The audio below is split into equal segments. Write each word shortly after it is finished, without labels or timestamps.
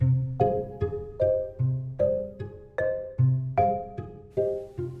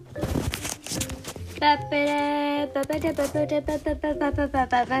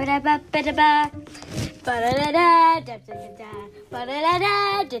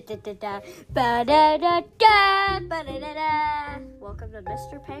Welcome to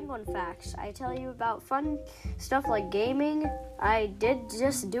Mr. Penguin Facts. I tell you about fun stuff like gaming. I did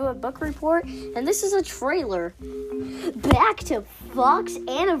just do a book report, and this is a trailer. Back to Fox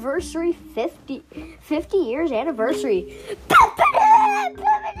anniversary, 50 years anniversary.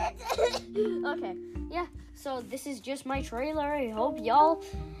 Okay, yeah, so this is just my trailer. I hope y'all...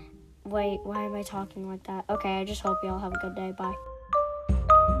 Wait, why am I talking like that? Okay, I just hope y'all have a good day. Bye.